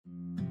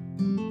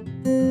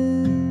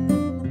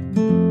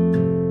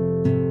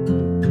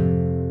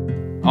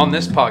On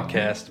this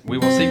podcast, we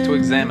will seek to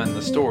examine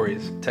the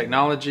stories,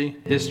 technology,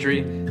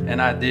 history,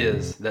 and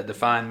ideas that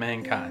define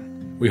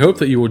mankind. We hope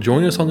that you will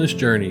join us on this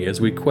journey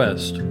as we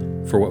quest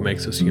for what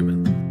makes us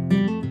human.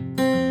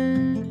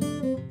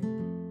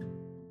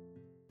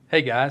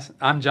 Hey guys,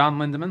 I'm John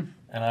Lindeman.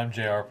 And I'm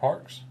J.R.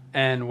 Parks.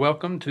 And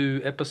welcome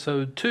to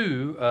episode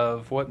 2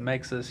 of What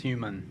Makes Us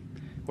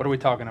Human. What are we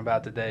talking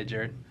about today,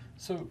 Jared?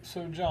 So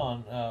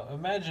John,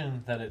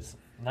 imagine that it's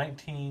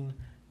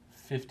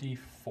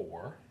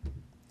 1954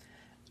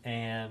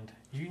 and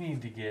you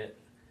need to get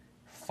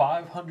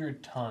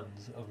 500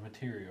 tons of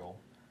material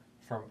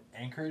from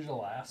Anchorage,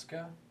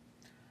 Alaska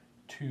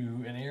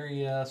to an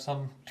area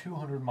some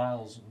 200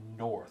 miles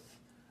north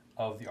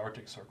of the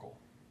Arctic Circle.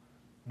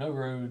 No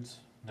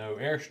roads, no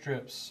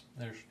airstrips,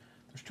 there's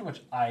too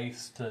much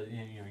ice to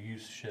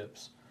use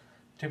ships.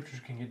 Temperatures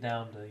can get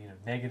down to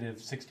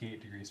negative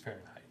 68 degrees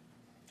Fahrenheit.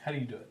 How do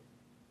you do it?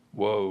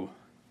 Whoa.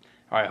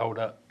 All right, hold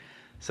up.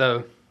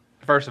 So,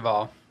 first of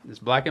all, it's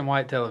black and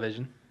white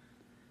television.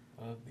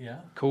 Yeah.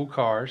 Cool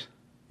cars.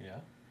 Yeah.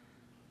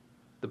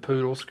 The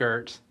poodle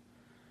skirts.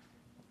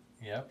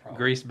 Yeah, probably.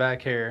 Greased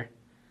back hair.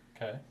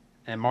 Okay.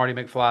 And Marty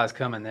McFly's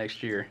coming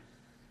next year.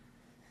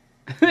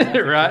 Yeah, I think right?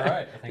 You're right.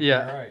 I think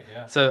Yeah. you're right.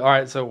 Yeah. So, all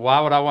right. So,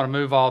 why would I want to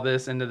move all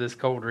this into this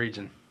cold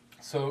region?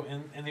 So,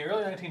 in the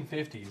early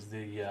 1950s,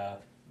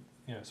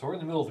 so we're in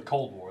the middle of the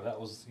Cold War. That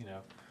was,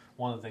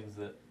 one of the things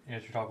that,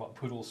 as you're talking about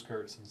poodle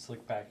skirts and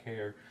slick back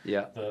hair.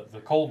 Yeah.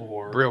 The Cold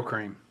War. Real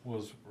cream.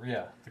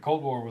 The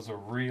Cold War was a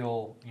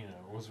real, I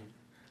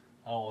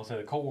don't want to say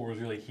the Cold War was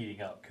really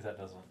heating up because that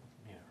doesn't,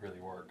 really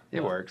work.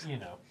 It works.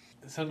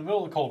 So in the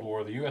middle of the Cold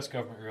War, the U.S.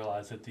 government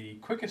realized that the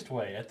quickest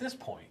way at this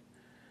point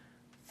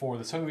for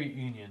the Soviet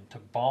Union to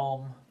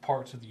bomb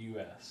parts of the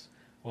U.S.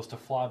 was to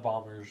fly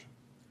bombers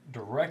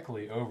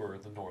directly over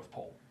the North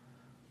Pole.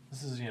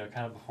 This is,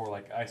 kind of before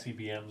like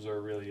ICBMs are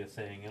really a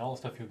thing and all the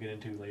stuff you'll get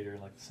into later in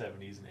like the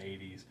 70s and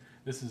 80s.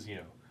 This is,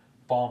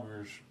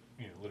 bombers,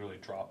 literally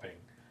dropping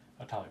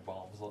atomic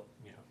bombs,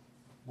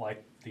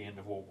 like the end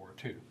of World War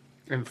II.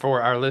 And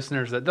for our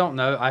listeners that don't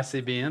know,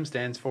 ICBM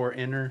stands for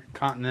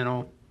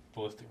Intercontinental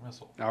Ballistic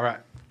Missile. All right.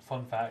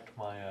 Fun fact,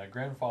 my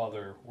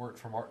grandfather worked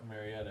for Martin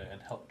Marietta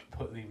and helped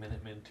put the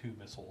Minuteman II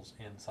missiles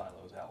in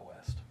silos out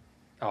west.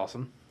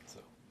 Awesome. So,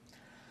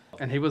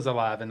 And he was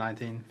alive in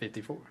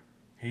 1954.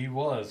 he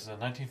was. In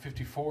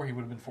 1954, he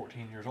would have been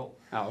 14 years old.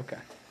 Oh, okay.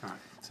 All right.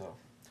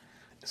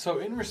 So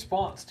in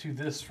response to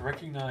this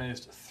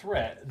recognized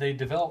threat, they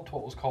developed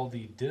what was called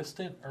the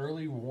Distant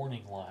Early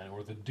Warning Line,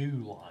 or the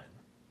DEW line.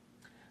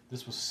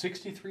 This was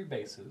 63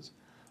 bases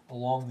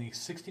along the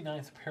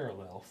 69th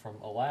parallel from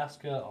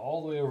Alaska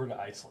all the way over to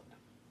Iceland.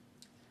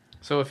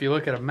 So if you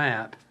look at a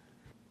map,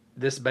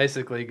 this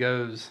basically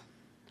goes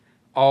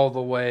all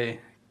the way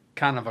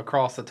kind of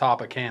across the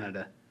top of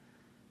Canada,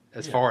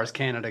 as far as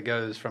Canada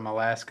goes from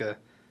Alaska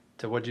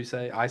to, what'd you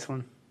say,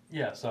 Iceland?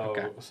 Yeah,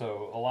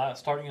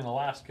 starting in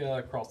Alaska,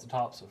 across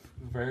the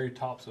very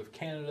tops of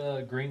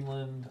Canada,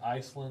 Greenland,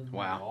 Iceland,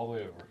 wow, all the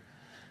way over.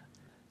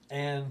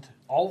 And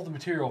all of the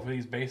material for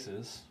these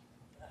bases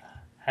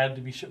had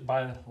to be shipped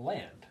by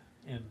land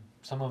in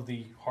some of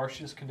the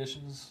harshest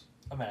conditions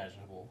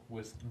imaginable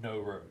with no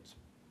roads.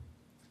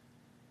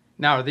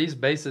 Now, are these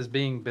bases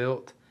being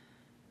built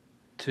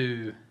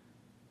to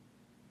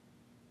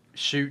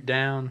shoot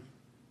down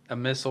a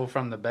missile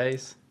from the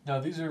base? No,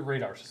 these are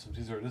radar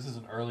systems. This is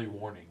an early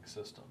warning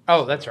system.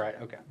 Oh, that's right.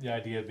 Okay. The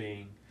idea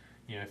being,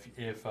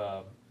 if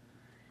the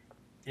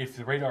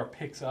radar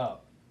picks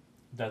up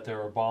that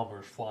there are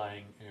bombers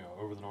flying,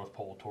 over the North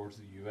Pole towards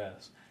the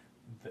U.S.,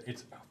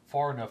 it's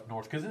far enough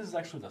north, because this is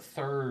actually the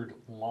third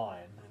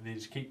line. They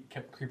just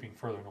kept creeping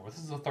further north.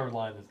 This is the third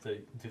line that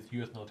the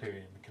U.S. military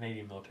and the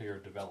Canadian military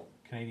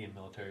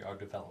are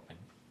developing.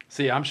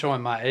 See, I'm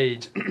showing my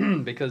age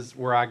because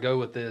where I go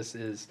with this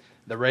is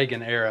the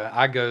Reagan era.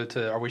 I go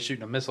to, are we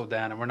shooting a missile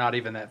down, and we're not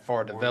even that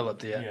far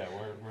developed yet. Yeah,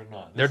 we're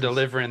not. They're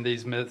delivering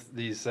these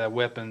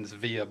weapons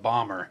via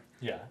bomber.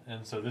 Yeah,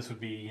 and so this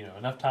would be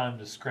enough time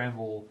to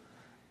scramble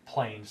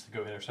planes to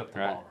go intercept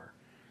the bomber,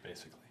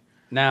 basically.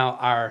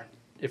 Now,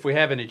 if we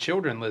have any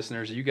children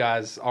listeners, you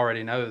guys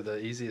already know the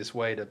easiest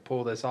way to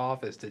pull this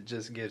off is to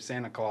just give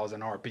Santa Claus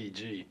an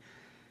RPG,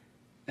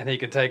 and he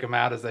can take them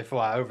out as they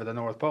fly over the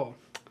North Pole.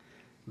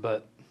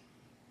 But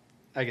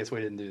I guess we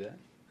didn't do that.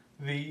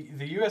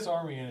 The U.S.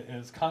 Army and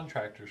its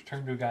contractors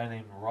turned to a guy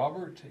named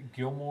Robert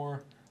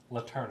Gilmore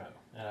Letourneau,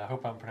 and I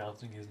hope I'm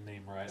pronouncing his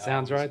name right.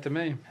 Sounds right to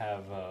me.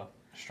 Have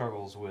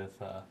struggles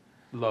with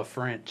La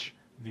French.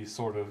 These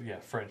sort of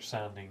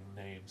French-sounding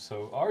names.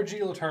 So R.G.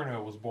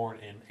 Letourneau was born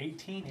in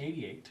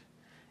 1888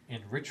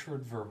 in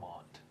Richford,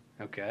 Vermont.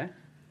 Okay.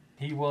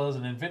 He was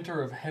an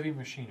inventor of heavy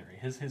machinery.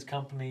 His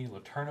company,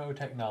 Letourneau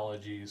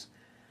Technologies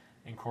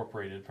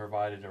Incorporated,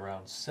 provided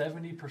around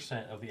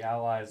 70% of the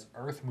Allies'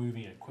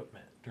 earth-moving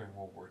equipment during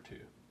World War II.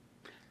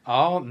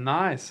 Oh,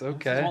 nice.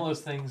 Okay. It's one of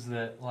those things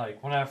that,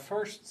 when I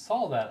first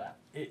saw that,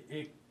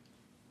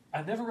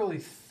 I never really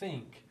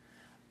think,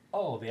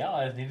 the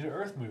Allies needed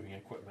earth-moving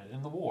equipment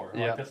in the war.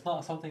 Yeah. That's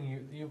not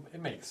something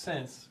it makes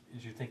sense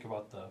as you think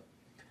about the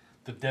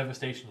the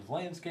devastation of the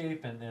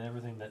landscape and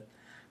everything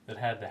that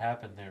had to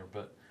happen there.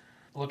 But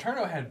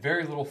Letourneau had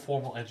very little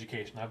formal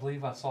education. I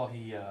believe I saw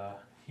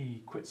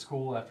he quit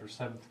school after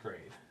 7th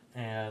grade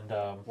and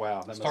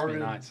Wow, that must be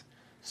nice.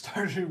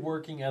 Started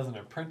working as an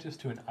apprentice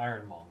to an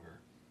ironmonger.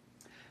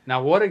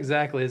 Now, what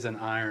exactly is an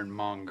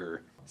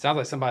ironmonger? Sounds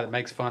like somebody that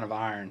makes fun of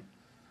iron,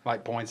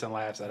 like points and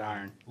laughs at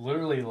iron.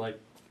 Literally, like,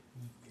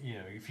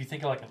 if you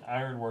think of like an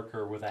iron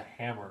worker with a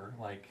hammer,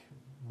 like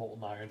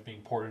molten iron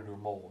being poured into a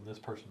mold, and this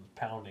person's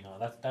pounding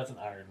on it, that's an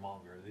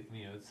ironmonger.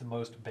 It's the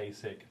most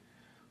basic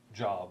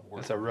job.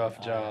 It's a rough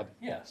job.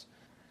 Yes.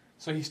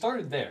 So he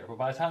started there, but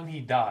by the time he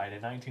died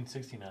in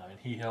 1969,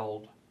 he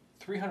held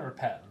 300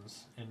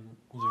 patents and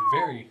was a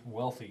very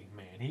wealthy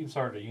man. He even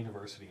started a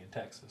university in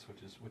Texas,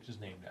 which is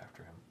named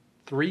after him.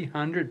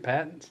 300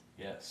 patents?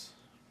 Yes.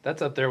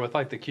 That's up there with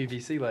like the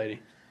QVC lady.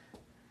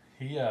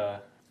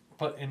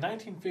 But in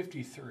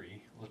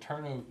 1953,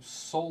 Letourneau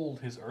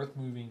sold his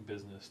earth-moving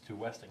business to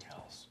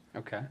Westinghouse.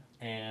 Okay.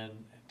 And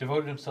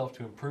devoted himself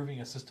to improving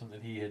a system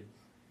that he had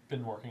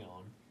been working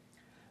on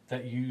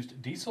that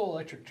used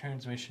diesel-electric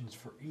transmissions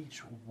for each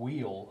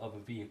wheel of a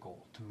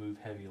vehicle to move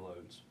heavy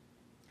loads.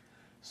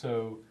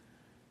 So,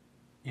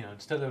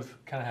 instead of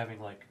kind of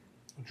having like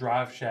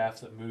drive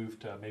shafts that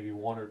moved maybe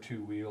 1 or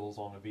 2 wheels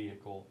on a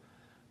vehicle,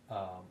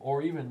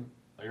 or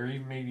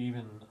maybe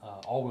even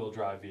all-wheel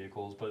drive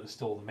vehicles, but it's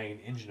still the main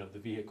engine of the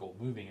vehicle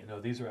moving it. No,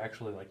 these are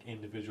actually like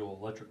individual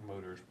electric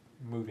motors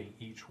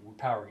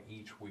powering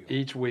each wheel.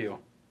 Each wheel.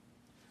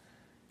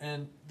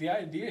 And the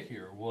idea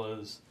here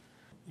was,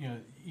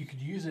 you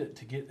could use it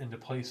to get into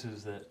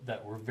places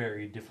that were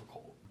very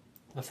difficult.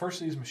 The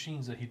first of these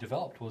machines that he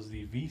developed was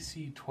the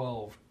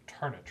VC-12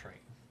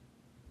 Turnitrain.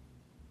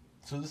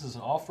 So this is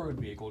an off-road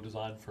vehicle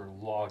designed for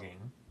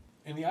logging.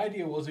 And the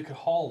idea was it could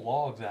haul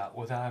logs out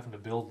without having to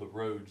build the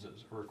roads that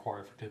are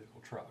required for typical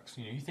trucks.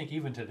 You think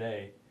even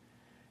today,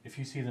 if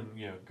you see them,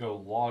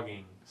 go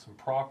logging some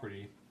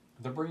property,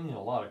 they're bringing in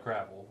a lot of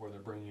gravel where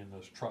they're bringing in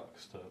those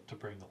trucks to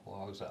bring the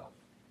logs out.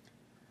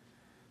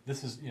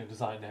 This is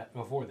designed to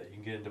avoid that. You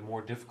can get into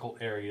more difficult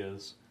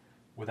areas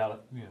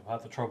without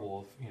the trouble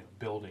of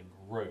building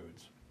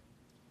roads.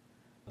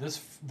 The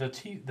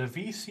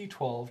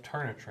VC-12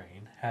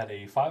 Turnitrain had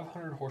a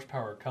 500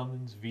 horsepower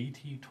Cummins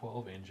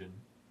VT12 engine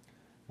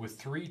with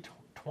 3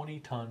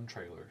 20-ton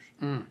trailers.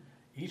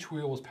 Each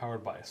wheel was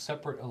powered by a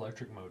separate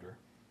electric motor.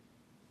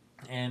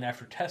 And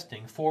after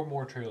testing, 4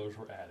 more trailers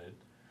were added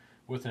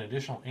with an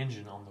additional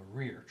engine on the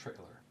rear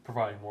trailer,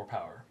 providing more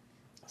power.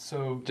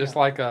 So just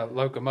like a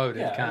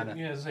locomotive, kind of.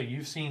 Yeah, as I say,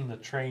 you've seen the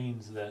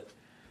trains that,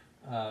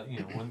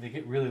 when they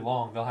get really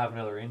long, they'll have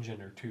another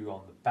engine or 2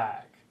 on the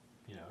back,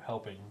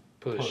 helping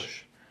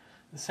push.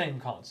 The same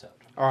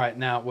concept. All right,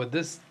 now with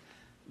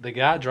the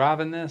guy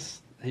driving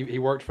this, he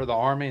worked for the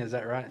Army, is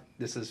that right?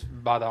 This is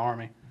by the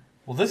Army?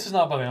 Well, this is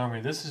not by the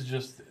Army. This is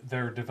just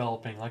they're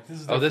developing. Like, this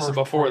is their this first is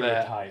before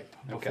prototype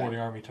that. before Okay.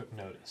 the Army took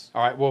notice.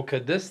 All right, well,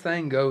 could this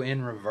thing go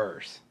in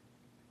reverse?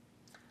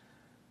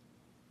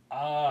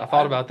 I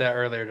thought about that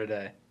earlier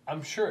today.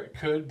 I'm sure it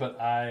could,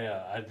 but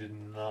I did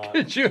not.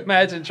 Could you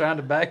imagine trying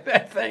to back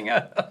that thing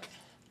up?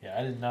 Yeah,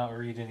 I did not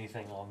read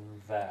anything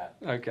on that.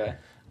 Okay.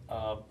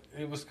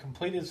 It was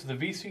completed, so the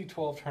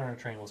VC-12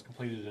 Turnitrain was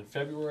completed in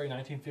February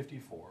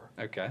 1954.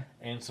 Okay.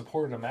 And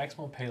supported a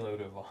maximum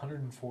payload of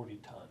 140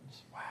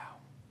 tons. Wow.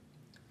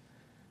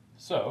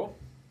 So,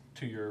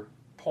 to your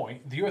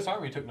point, the U.S.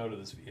 Army took note of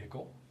this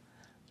vehicle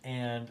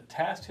and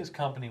tasked his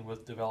company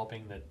with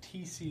developing the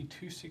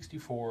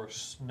TC-264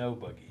 snow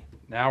buggy.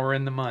 Now we're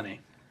in the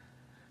money.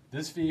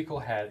 This vehicle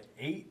had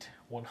 8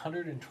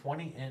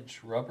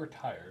 120-inch rubber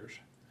tires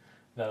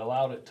that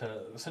allowed it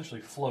to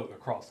essentially float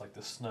across like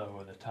the snow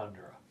and the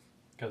tundra,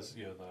 because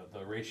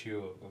the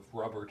ratio of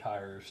rubber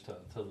tires to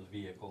the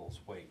vehicle's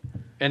weight.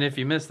 And if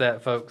you missed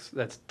that, folks,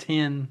 that's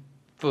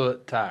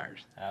 10-foot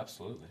tires.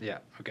 Absolutely. Yeah.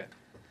 Okay.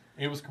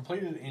 It was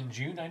completed in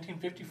June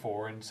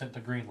 1954 and sent to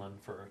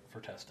Greenland for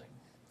testing.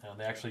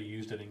 They actually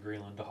used it in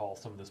Greenland to haul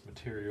some of this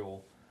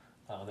material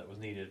that was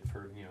needed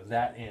for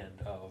that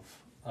end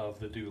of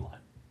the dew line.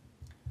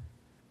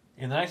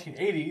 In the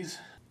 1980s,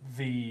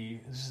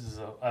 this is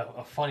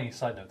a funny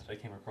side note that I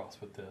came across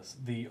with this.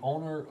 The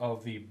owner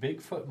of the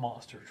Bigfoot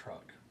monster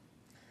truck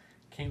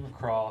came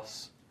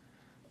across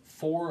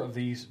 4 of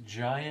these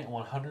giant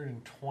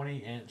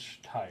 120-inch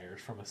tires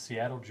from a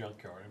Seattle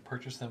junkyard and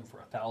purchased them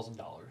for $1,000.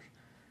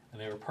 And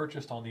they were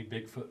purchased on the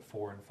Bigfoot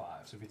 4 and 5.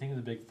 So if you think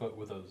of the Bigfoot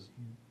with those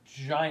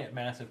giant,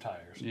 massive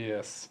tires,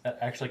 yes, that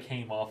actually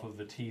came off of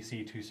the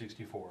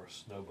TC-264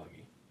 snow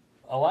buggy.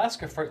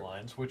 Alaska Freight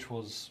Lines, which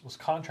was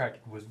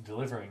contracted with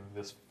delivering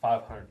this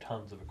 500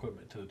 tons of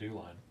equipment to the dew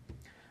line,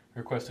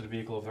 requested a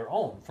vehicle of their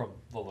own from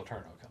the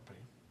Letourneau Company.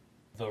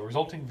 The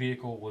resulting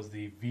vehicle was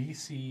the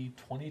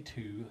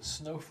VC-22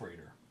 Snow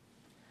Freighter.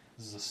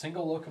 This is a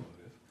single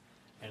locomotive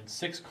and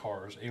 6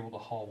 cars able to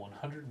haul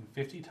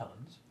 150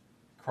 tons,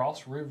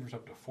 cross rivers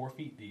up to 4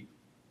 feet deep,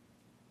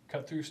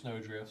 cut through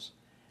snowdrifts,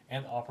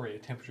 and operate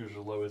at temperatures as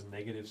low as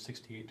negative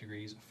 68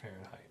 degrees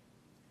Fahrenheit.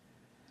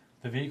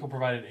 The vehicle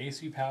provided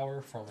AC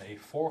power from a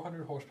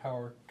 400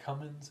 horsepower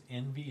Cummins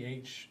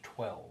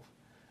NVH12,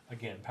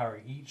 again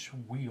powering each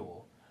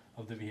wheel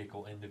of the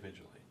vehicle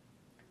individually.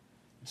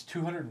 It's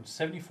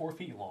 274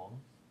 feet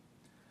long,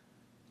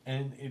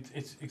 and it's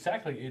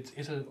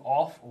an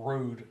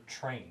off-road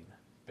train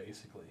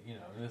basically.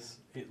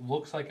 It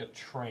looks like a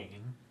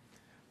train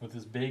with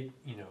this big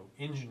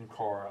engine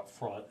car up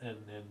front and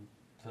then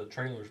the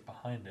trailers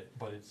behind it,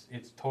 but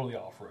it's totally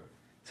off-road.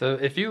 So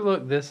if you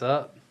look this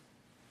up,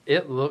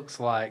 it looks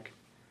like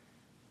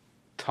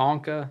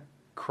Tonka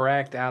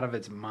cracked out of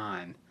its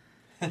mind.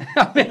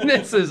 I mean,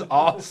 this is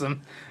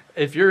awesome.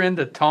 If you're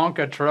into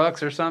Tonka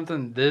trucks or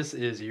something, this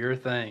is your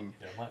thing.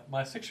 Yeah,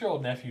 my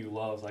 6-year-old nephew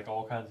loves like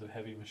all kinds of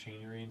heavy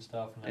machinery and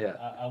stuff, and Yeah.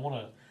 I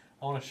want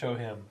to show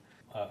him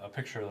a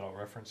picture that I'll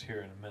reference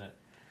here in a minute.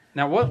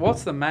 Now,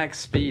 what's the max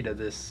speed of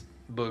this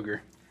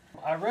booger?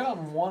 I read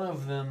on one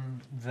of them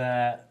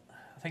that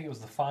I think it was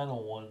the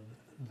final one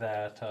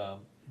that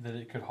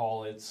it could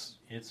haul its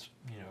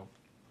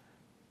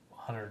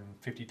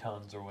 150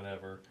 tons or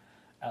whatever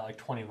at like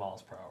 20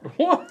 miles per hour.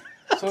 What?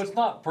 So it's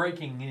not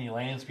breaking any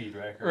land speed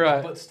records,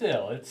 Right. but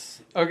still,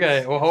 it's...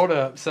 Okay, well, hold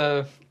up.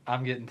 So,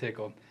 I'm getting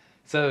tickled.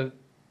 So,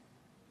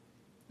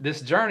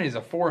 this journey is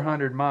a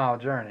 400-mile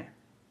journey,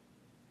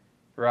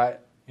 right?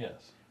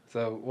 Yes.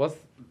 So,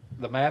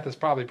 the math is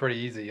probably pretty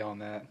easy on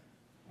that.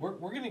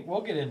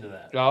 We'll get into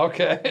that. Oh,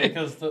 okay.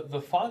 Because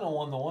the final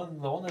one,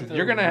 the one that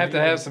You're going to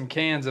have some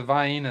cans of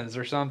Viennas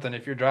or something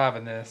if you're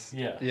driving this.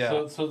 Yeah.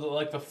 Yeah. So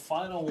the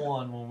final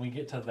one, when we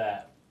get to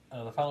that,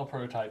 the final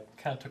prototype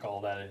kind of took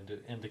all that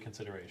into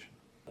consideration.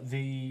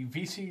 The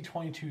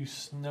VC-22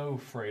 Snow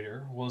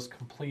Freighter was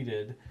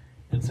completed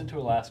and sent to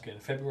Alaska in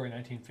February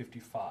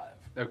 1955.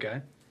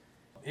 Okay.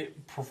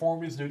 It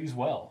performed its duties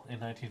well in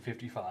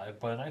 1955,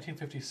 but in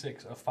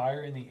 1956, a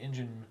fire in the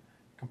engine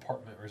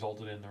compartment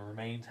resulted in the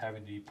remains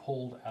having to be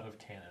pulled out of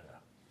Canada.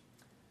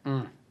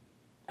 Mm.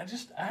 I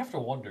have to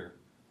wonder,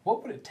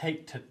 what would it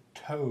take to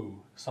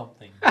tow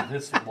something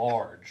this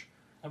large?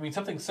 I mean,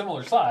 something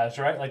similar size,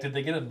 right? Like, did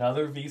they get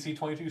another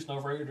VC-22 Snow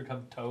Freighter to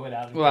come tow it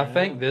out of Well, Canada?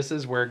 I think this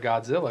is where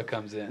Godzilla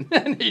comes in,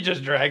 and he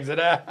just drags it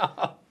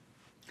out.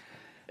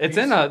 It's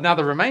now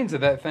the remains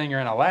of that thing are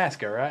in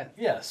Alaska, right?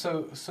 Yeah,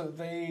 so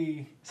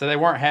they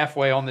weren't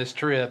halfway on this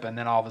trip, and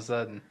then all of a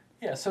sudden,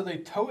 so they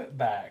tow it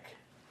back,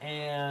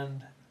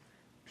 and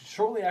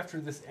shortly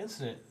after this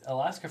incident,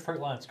 Alaska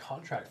Freight Line's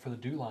contract for the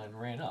DEW line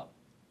ran up,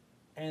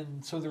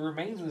 and so the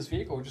remains of this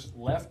vehicle were just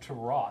left to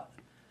rot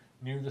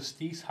near the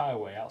Steese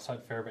Highway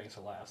outside Fairbanks,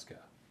 Alaska.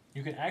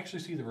 You can actually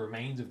see the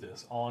remains of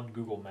this on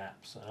Google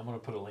Maps, and I'm going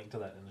to put a link to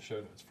that in the show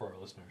notes for our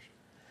listeners.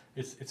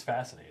 It's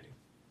fascinating.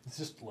 It's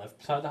just left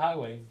beside the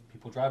highway.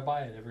 People drive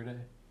by it every day.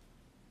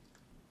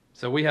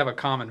 So we have a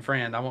common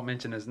friend. I won't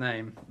mention his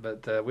name,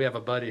 but we have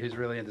a buddy who's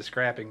really into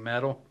scrapping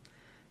metal,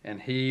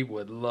 and he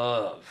would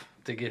love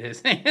to get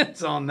his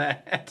hands on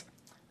that.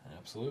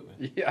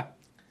 Absolutely. Yeah.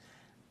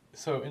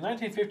 So in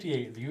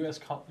 1958, the U.S.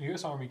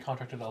 Army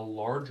contracted a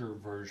larger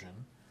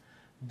version,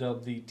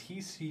 dubbed the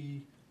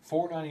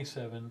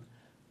TC-497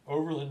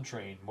 Overland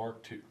Train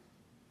Mark II.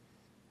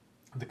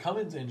 The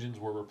Cummins engines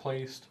were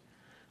replaced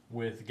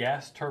with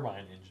gas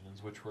turbine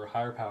engines, which were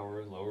higher power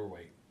and lower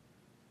weight.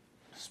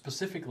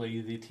 Specifically,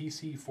 the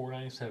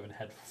TC-497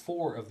 had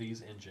 4 of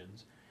these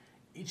engines,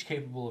 each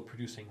capable of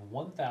producing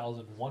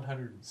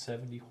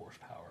 1,170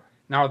 horsepower.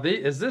 Now,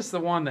 is this the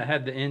one that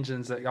had the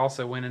engines that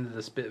also went into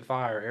the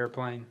Spitfire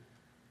airplane?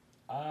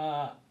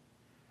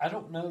 I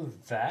don't know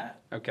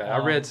that. Okay, I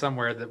read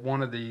somewhere that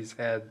one of these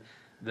had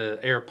the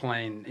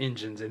airplane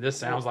engines, and this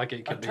sounds like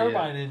it could be a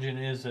turbine engine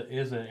is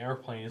an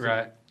airplane, is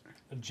right?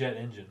 A jet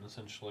engine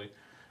essentially,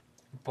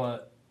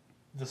 but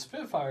the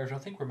Spitfires I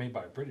think were made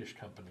by a British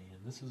company,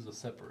 and this is a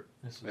separate.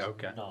 This is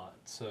not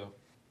so.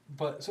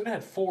 But so it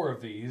had 4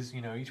 of these,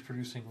 each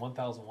producing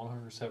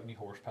 1,170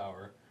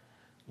 horsepower,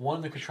 one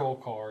in the control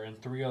car,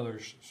 and 3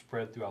 others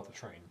spread throughout the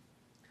train.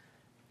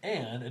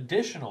 And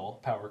additional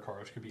power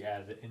cars could be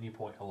added at any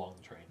point along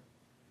the train.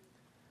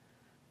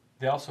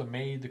 They also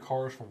made the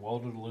cars from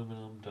welded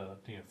aluminum to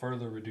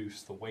further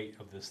reduce the weight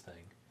of this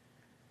thing.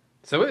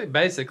 So it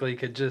basically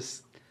could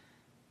just,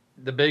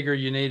 the bigger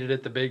you needed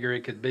it, the bigger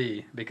it could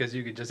be, because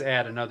you could just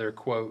add another,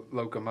 quote,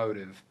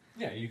 locomotive.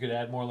 Yeah, you could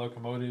add more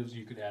locomotives,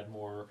 you could add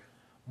more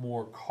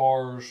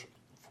cars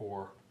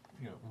for,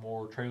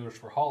 more trailers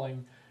for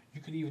hauling. You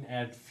could even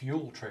add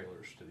fuel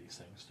trailers to these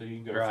things, so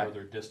you can go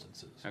further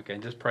distances. Okay,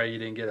 and just pray you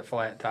didn't get a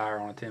flat tire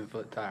on a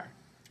 10-foot tire.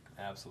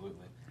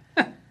 Absolutely.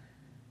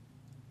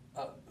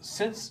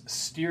 Since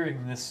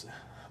steering this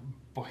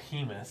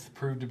behemoth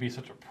proved to be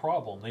such a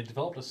problem, they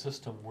developed a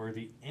system where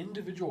the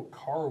individual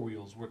car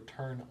wheels would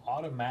turn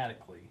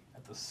automatically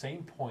at the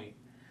same point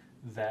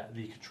that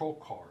the control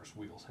car's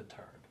wheels had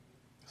turned.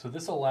 So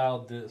this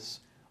allowed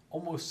this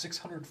almost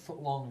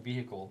 600-foot-long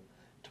vehicle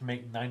to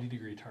make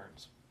 90-degree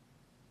turns.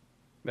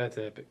 That's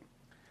epic.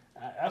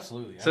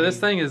 Absolutely. So this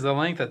thing is the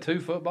length of 2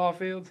 football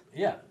fields?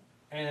 Yeah.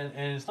 And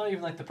it's not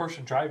even like the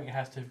person driving it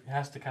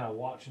has to kind of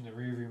watch in the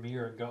rearview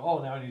mirror and go,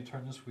 oh, now I need to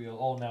turn this wheel.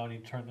 Oh, now I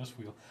need to turn this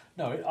wheel.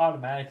 No, it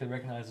automatically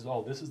recognizes,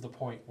 oh, this is the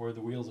point where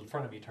the wheels in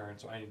front of me turn,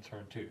 so I need to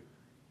turn too.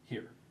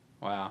 Here.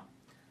 Wow.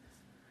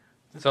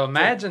 So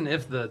imagine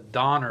if the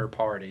Donner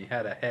Party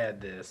had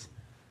this.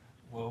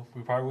 Well,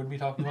 we probably wouldn't be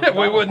talking about the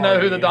We Donner wouldn't know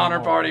Party who the Donner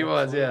anymore. Party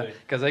was, yeah,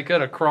 Absolutely. because they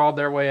could have crawled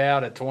their way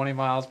out at 20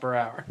 miles per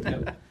hour.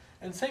 Yep.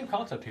 And same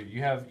concept here.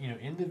 You have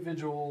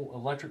individual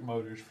electric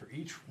motors for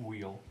each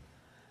wheel,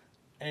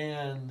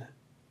 and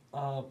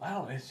I don't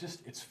know.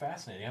 It's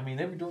fascinating. I mean,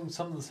 they were doing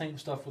some of the same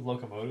stuff with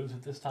locomotives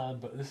at this time,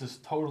 but this is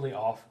totally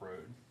off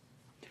road.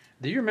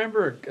 Do you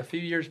remember a few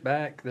years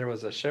back there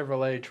was a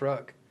Chevrolet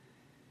truck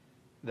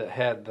that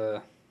had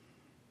the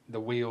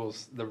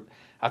wheels?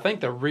 I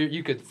think the rear,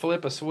 you could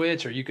flip a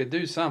switch or you could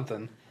do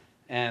something,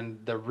 and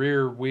the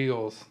rear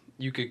wheels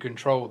you could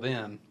control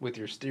them with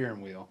your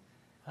steering wheel.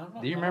 I don't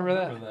know. Do you I don't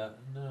remember that?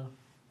 No.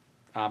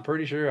 I'm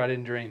pretty sure I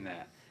didn't dream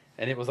that,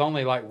 and it was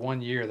only like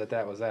 1 year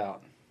that was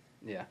out.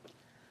 Yeah.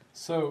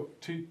 So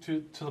to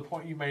the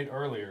point you made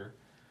earlier,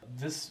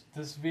 this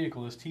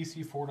vehicle, this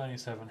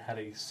TC497, had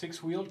a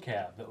 6-wheeled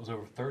cab that was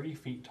over 30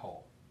 feet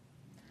tall,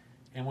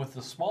 and with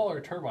the smaller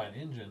turbine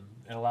engine,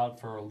 it allowed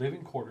for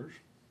living quarters,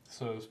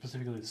 so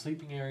specifically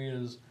sleeping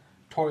areas,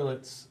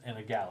 toilets, and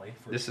a galley.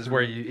 This is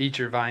where you eat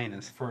your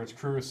Viennas. For its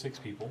crew of 6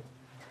 people.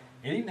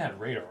 It even had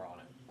radar on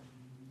it.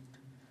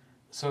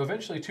 So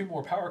eventually 2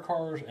 more power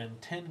cars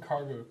and 10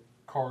 cargo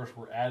cars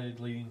were added,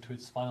 leading to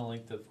its final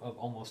length of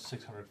almost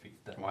 600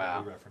 feet that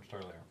Wow. we referenced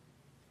earlier.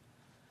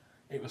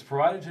 It was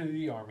provided to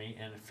the Army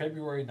in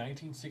February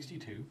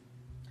 1962,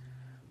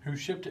 who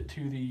shipped it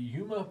to the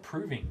Yuma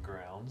Proving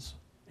Grounds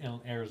in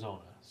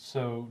Arizona.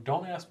 So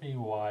don't ask me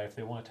why, if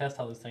they want to test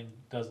how this thing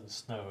doesn't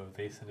snow,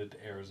 they send it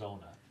to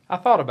Arizona. I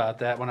thought about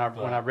that when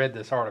I read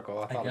this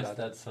article. I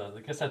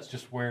guess that's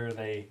just where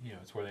they,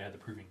 it's where they had the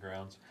proving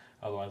grounds.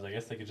 Otherwise, I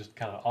guess they could just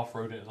kind of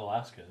off-road it in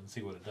Alaska and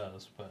see what it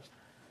does. But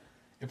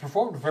it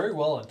performed very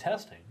well in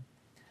testing.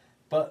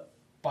 But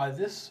by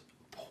this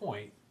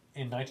point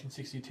in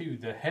 1962,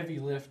 the heavy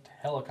lift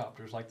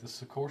helicopters like the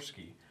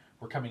Sikorsky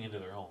were coming into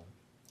their own,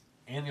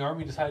 and the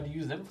Army decided to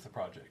use them for the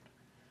project.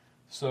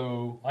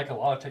 So, like a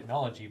lot of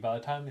technology, by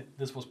the time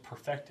this was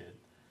perfected,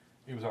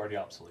 it was already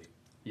obsolete.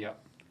 Yep.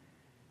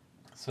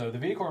 So the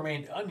vehicle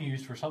remained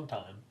unused for some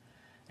time,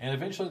 and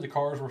eventually the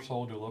cars were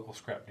sold to a local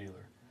scrap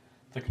dealer.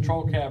 The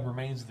control cab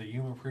remains the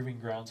Yuma Proving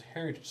Grounds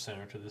Heritage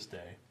Center to this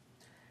day,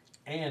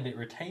 and it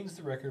retains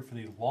the record for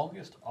the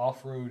longest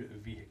off-road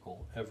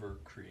vehicle ever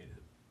created.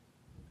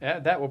 Yeah,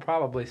 that will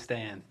probably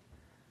stand.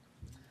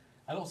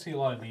 I don't see a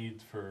lot of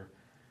needs for,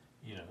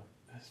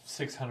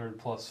 600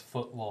 plus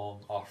foot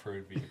long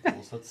off-road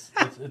vehicles.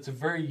 It's a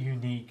very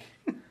unique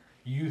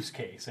use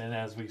case, and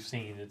as we've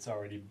seen,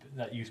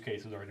 that use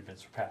case has already been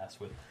surpassed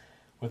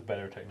with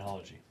better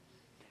technology.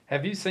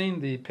 Have you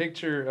seen the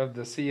picture of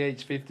the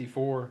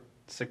CH-54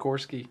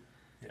 Sikorsky?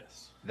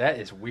 Yes. That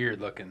is weird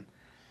looking.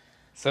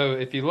 So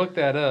if you look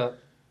that up,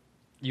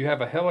 you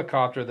have a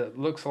helicopter that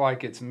looks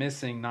like it's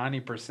missing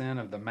 90%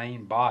 of the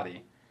main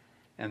body,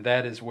 and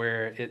that is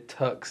where it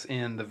tucks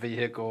in the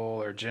vehicle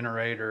or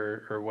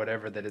generator or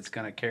whatever that it's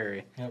going to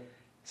carry. Yep.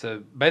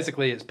 So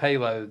basically its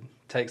payload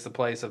takes the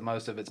place of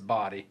most of its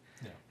body.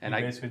 Yeah. And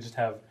you basically just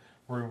have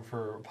room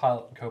for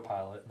pilot and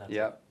co-pilot. And that's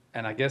Yep.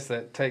 And I guess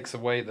that takes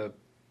away the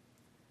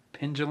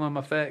pendulum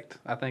effect,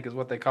 I think is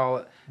what they call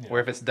it, Yeah.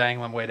 where if it's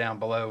dangling way down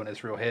below and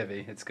it's real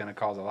heavy, it's going to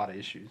cause a lot of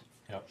issues.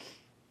 Yep.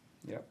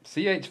 Yep.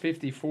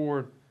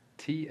 CH-54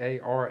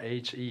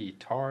 TARHE,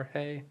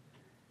 Tarhe,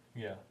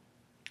 Yeah.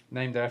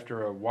 named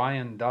after a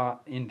Wyandot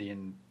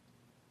Indian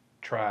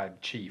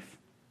tribe chief,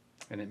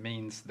 and it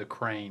means the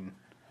crane.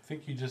 I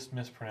think you just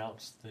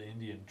mispronounced the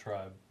Indian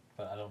tribe,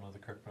 but I don't know the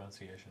correct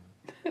pronunciation.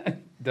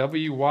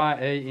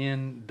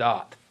 WYAN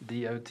dot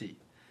DOT.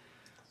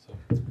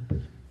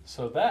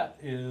 So that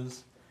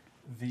is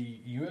the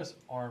U.S.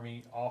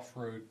 Army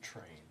off-road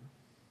train.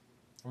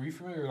 Were you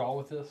familiar at all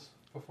with this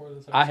before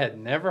this episode? I had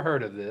never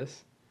heard of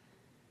this,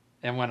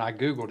 and when I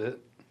Googled it,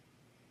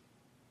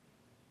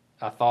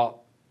 I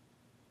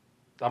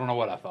don't know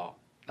what I thought.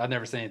 I'd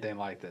never seen anything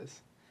like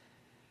this.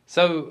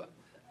 So,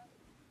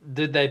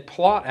 did they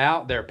plot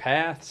out their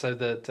path so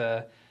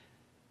that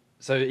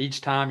so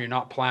each time you're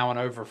not plowing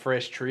over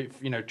fresh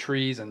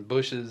trees and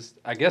bushes?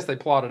 I guess they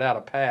plotted out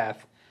a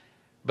path,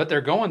 but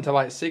they're going to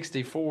like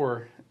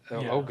 64.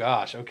 Yeah. Oh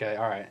gosh. Okay.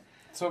 All right.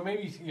 So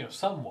maybe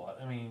somewhat.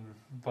 I mean,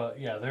 but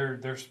yeah,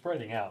 they're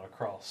spreading out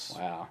across.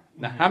 Wow.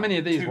 Now, how many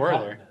of these 2 were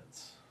there?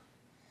 continents.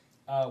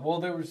 Well,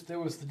 there was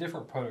the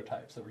different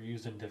prototypes that were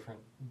used in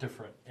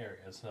different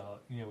areas.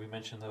 We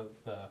mentioned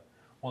the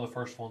one of the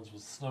first ones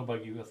was Snow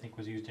Buggy. I think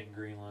was used in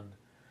Greenland.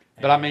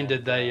 But I mean,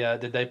 did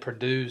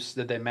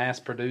they mass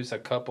produce a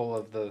couple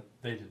of the?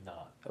 They did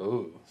not.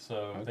 Oh. So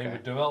Okay. they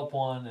would develop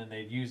one and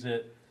they'd use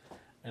it,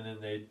 and then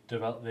they'd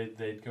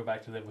go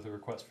back to them with a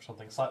request for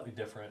something slightly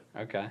different,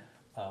 Okay.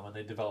 and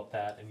they develop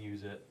that and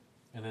use it,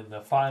 and then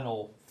the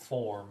final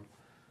form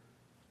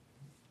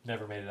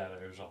never made it out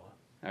of Arizona.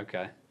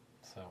 Okay.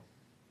 So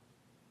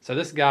So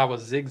this guy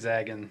was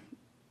zigzagging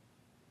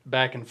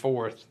back and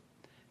forth,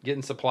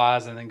 getting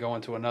supplies and then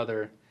going to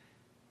another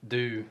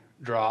dew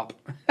drop,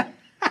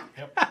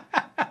 Yep.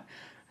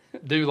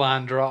 dew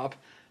line drop,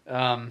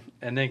 and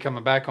then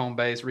coming back home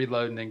base,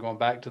 reloading, and going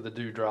back to the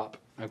dew drop.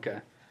 Okay.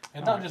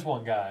 And not just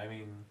one guy. I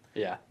mean,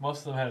 Yeah. most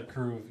of them had a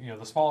crew of,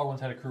 the smaller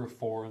ones had a crew of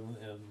 4, and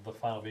the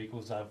final vehicle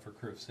was designed for a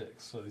crew of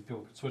 6. So these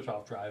people could switch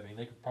off driving.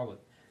 They could probably,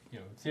 in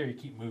theory,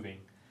 keep moving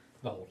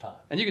the whole time.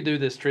 And you could do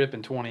this trip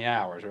in 20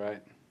 hours,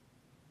 right?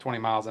 20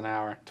 miles an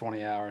hour,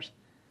 20 hours,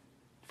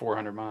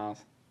 400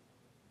 miles.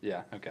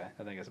 Yeah, okay.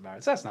 I think it's about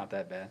right. So that's not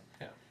that bad.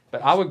 Yeah.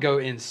 But I would go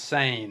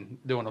insane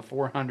doing a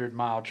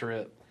 400-mile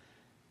trip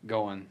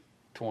going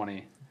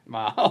 20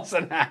 miles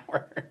an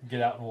hour.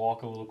 Get out and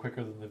walk a little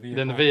quicker than the vehicle.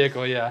 Than the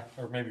vehicle, yeah.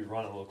 Or maybe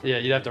run a little quicker. Yeah,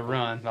 you'd have to than the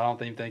vehicle. run. I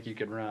don't even think you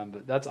could run,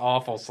 but that's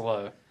awful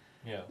slow.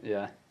 Yeah.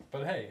 Yeah.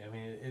 But hey, I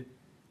mean,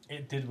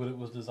 it did what it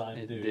was designed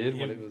to do. It did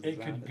what it was It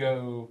designed could to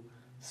go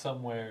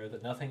somewhere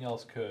that nothing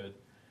else could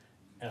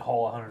and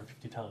haul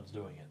 150 tons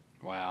doing it.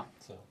 Wow.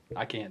 So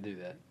I can't do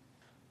that.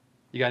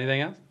 You got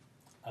anything else?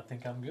 I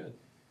think I'm good.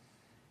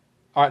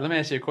 All right, let me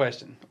ask you a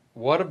question.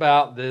 What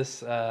about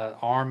this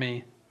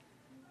Army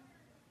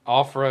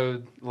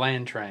off-road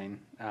land train?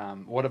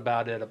 What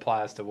about it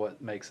applies to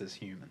what makes us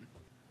human?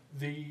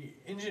 The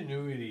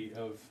ingenuity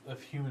of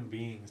human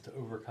beings to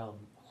overcome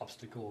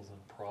obstacles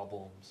and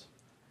problems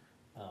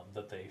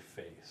that they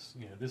face.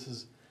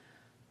 This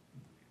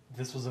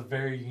was a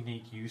very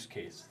unique use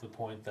case to the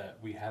point that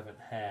we haven't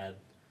had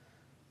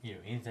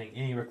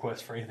any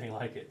request for anything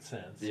like it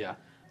since. Yeah.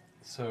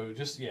 So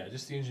just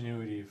the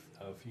ingenuity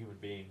of human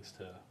beings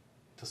to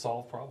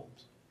solve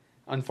problems.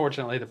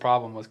 Unfortunately, the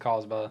problem was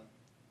caused by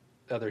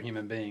other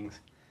human beings.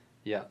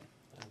 Yeah.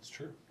 That's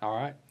true. All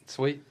right.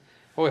 Sweet.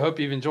 Well, we hope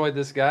you've enjoyed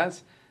this,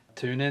 guys.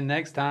 Tune in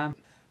next time.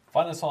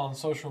 Find us on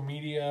social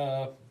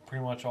media,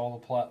 pretty much all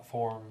the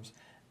platforms,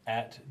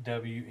 at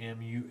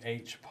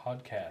WMUH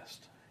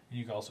Podcast.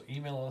 You can also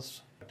email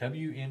us,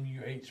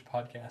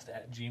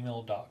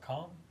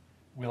 WMUHpodcast@gmail.com.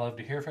 We love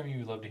to hear from you.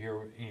 We'd love to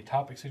hear any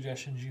topic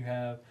suggestions you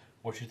have,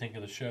 what you think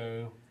of the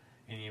show,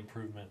 any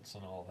improvements,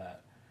 and all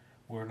that.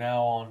 We're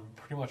now on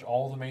pretty much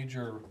all the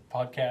major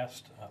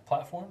podcast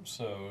platforms,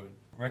 so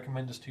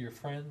recommend us to your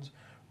friends,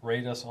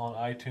 rate us on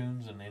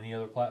iTunes and any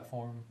other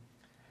platform,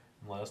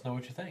 and let us know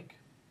what you think.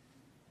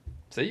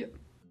 See you.